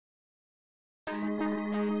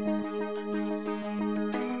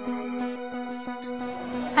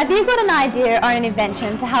Have you got an idea or an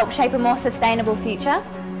invention to help shape a more sustainable future?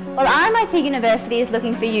 Well, RMIT University is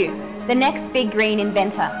looking for you, the next big green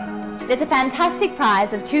inventor. There's a fantastic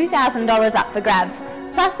prize of $2,000 up for grabs,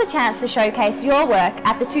 plus a chance to showcase your work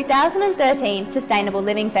at the 2013 Sustainable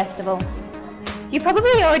Living Festival. You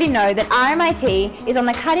probably already know that RMIT is on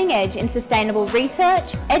the cutting edge in sustainable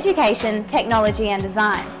research, education, technology and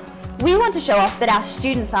design. We want to show off that our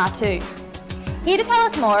students are too. Here to tell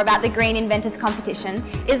us more about the Green Inventors competition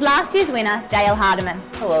is last year's winner, Dale Hardiman.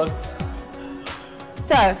 Hello.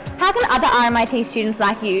 So, how can other RMIT students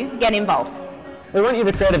like you get involved? We want you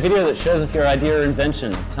to create a video that shows off your idea or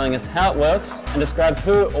invention, telling us how it works and describe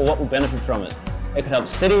who or what will benefit from it. It could help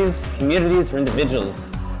cities, communities or individuals.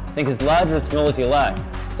 Think as large or as small as you like,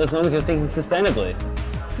 so as long as you're thinking sustainably.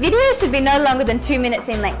 Videos should be no longer than 2 minutes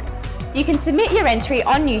in length. You can submit your entry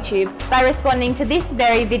on YouTube by responding to this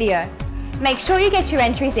very video. Make sure you get your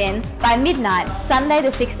entries in by midnight, Sunday the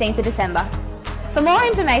 16th of December. For more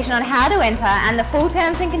information on how to enter and the full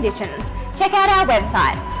terms and conditions, check out our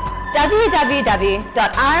website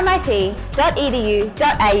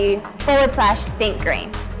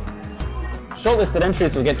www.rmit.edu.au/thinkgreen. Shortlisted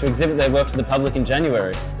entries will get to exhibit their work to the public in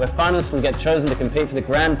January, where finalists will get chosen to compete for the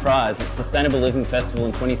grand prize at the Sustainable Living Festival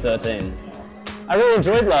in 2013. I really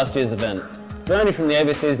enjoyed last year's event. Bernie from the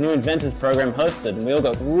ABC's new Inventors program hosted, and we all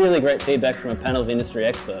got really great feedback from a panel of industry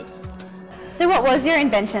experts. So what was your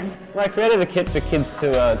invention? Well, I created a kit for kids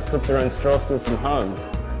to cook their own straw stool from home.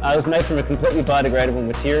 It was made from a completely biodegradable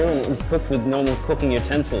material and it was cooked with normal cooking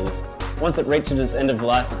utensils. Once it reaches its end of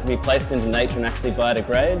life, it could be placed into nature and actually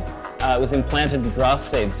biodegrade. It was implanted with grass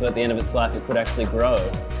seeds, so at the end of its life it could actually grow,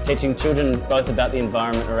 teaching children both about the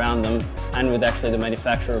environment around them and with actually the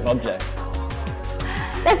manufacture of objects.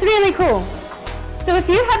 That's really cool. So if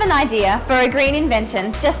you have an idea for a green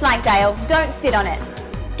invention, just like Dale, don't sit on it.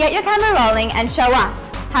 Get your camera rolling and show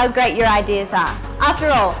us how great your ideas are.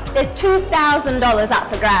 After all, there's $2,000 up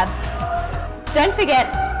for grabs. Don't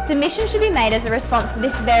forget, submissions should be made as a response to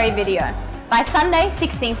this very video by Sunday,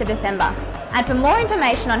 16th of December. And for more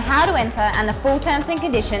information on how to enter and the full terms and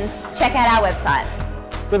conditions, check out our website.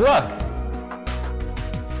 Good luck!